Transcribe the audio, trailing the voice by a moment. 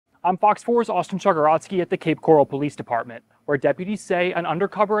I'm Fox 4's Austin Chagorotsky at the Cape Coral Police Department, where deputies say an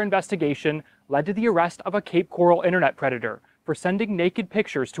undercover investigation led to the arrest of a Cape Coral internet predator for sending naked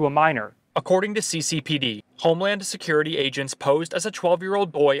pictures to a minor. According to CCPD, Homeland Security agents posed as a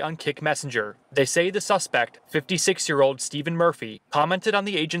 12-year-old boy on Kik Messenger. They say the suspect, 56-year-old Stephen Murphy, commented on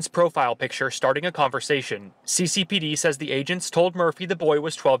the agent's profile picture, starting a conversation. CCPD says the agents told Murphy the boy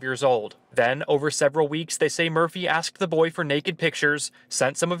was 12 years old. Then, over several weeks, they say Murphy asked the boy for naked pictures,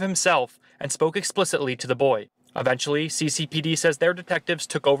 sent some of himself, and spoke explicitly to the boy. Eventually, CCPD says their detectives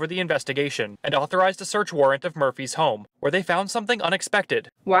took over the investigation and authorized a search warrant of Murphy's home, where they found something unexpected.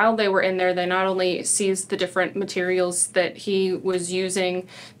 While they were in there, they not only seized the different materials that he was using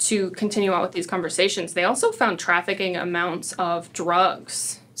to continue on with these conversations, they also found trafficking amounts of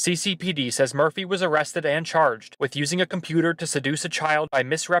drugs. CCPD says Murphy was arrested and charged with using a computer to seduce a child by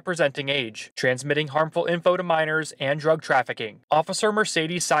misrepresenting age, transmitting harmful info to minors, and drug trafficking. Officer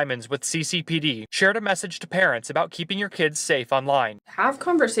Mercedes Simons with CCPD shared a message to parents about keeping your kids safe online. Have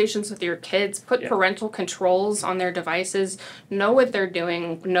conversations with your kids, put parental controls on their devices, know what they're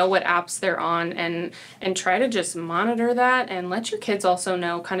doing, know what apps they're on, and try to just monitor that and let your kids also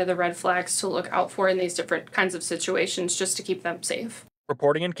know kind of the red flags to look out for in these different kinds of situations just to keep them safe.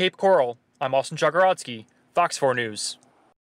 Reporting in Cape Coral, I'm Austin Chagorotsky, Fox 4 News.